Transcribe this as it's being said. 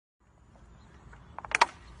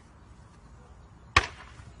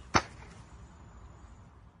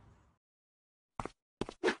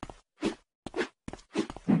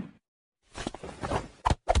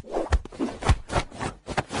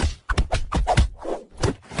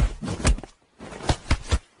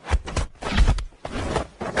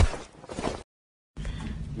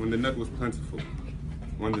the nut was plentiful,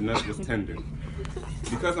 when the nut was tender.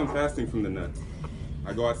 Because I'm fasting from the nuts,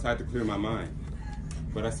 I go outside to clear my mind.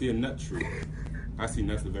 But I see a nut tree. I see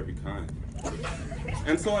nuts of every kind.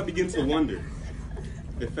 And so I begin to wonder,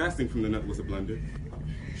 if fasting from the nut was a blunder,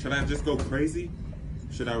 should I just go crazy?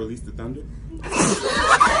 Should I release the thunder?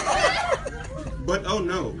 But oh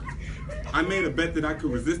no, I made a bet that I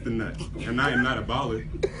could resist the nut, and I am not a baller.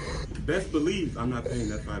 Best believe I'm not paying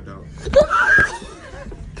that $5.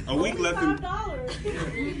 A week left in...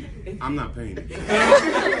 I'm not paying it.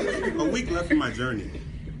 A week left in my journey.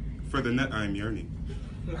 For the nut I am yearning.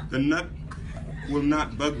 The nut will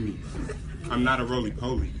not bug me. I'm not a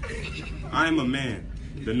roly-poly. I am a man.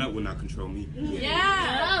 The nut will not control me.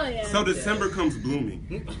 Yeah! So December comes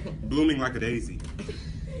blooming. Blooming like a daisy.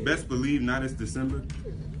 Best believe not it's December.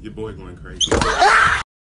 Your boy going crazy.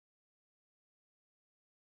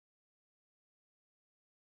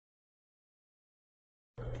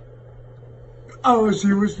 Oh,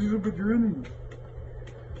 she was a little bit running.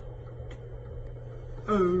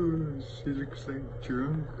 Oh, she looks like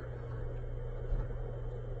drunk.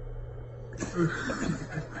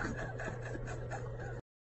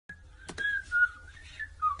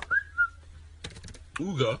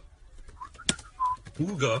 Ooga.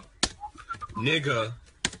 Ooga. Nigga.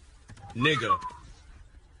 Nigga.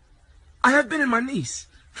 I have been in my niece.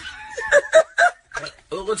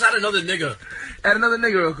 Let's add another nigga. Add another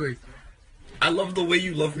nigga real quick. I love the way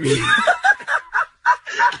you love me.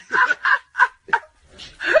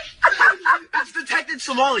 It's detected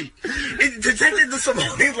Somali. It detected the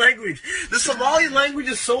Somali language. The Somali language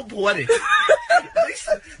is so poetic.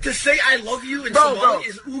 To say I love you in Somali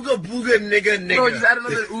is ooga booga nigga nigga. Bro, just add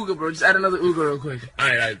another ooga, bro. Just add another ooga real quick.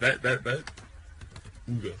 Alright, bet.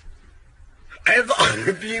 Ooga. I have the honor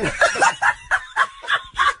of being...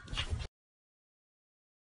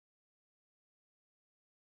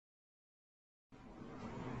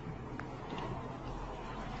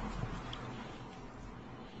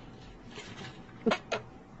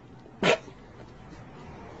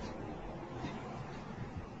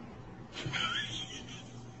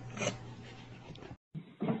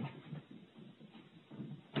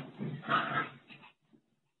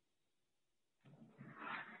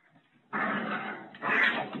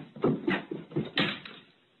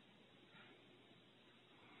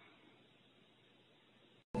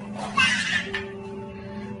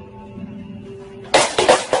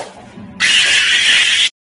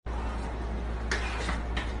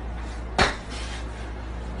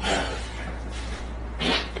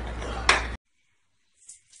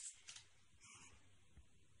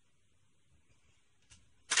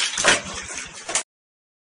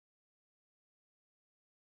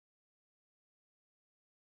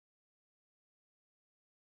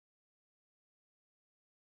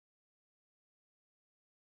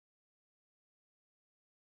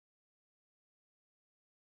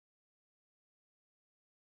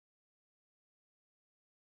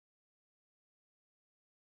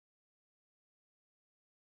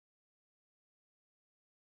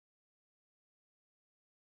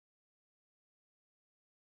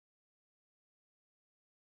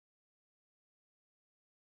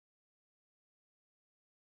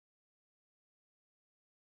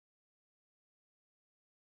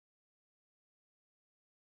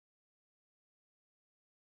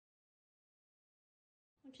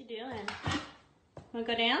 What you doing? Wanna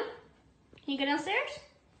go down? Can you go downstairs?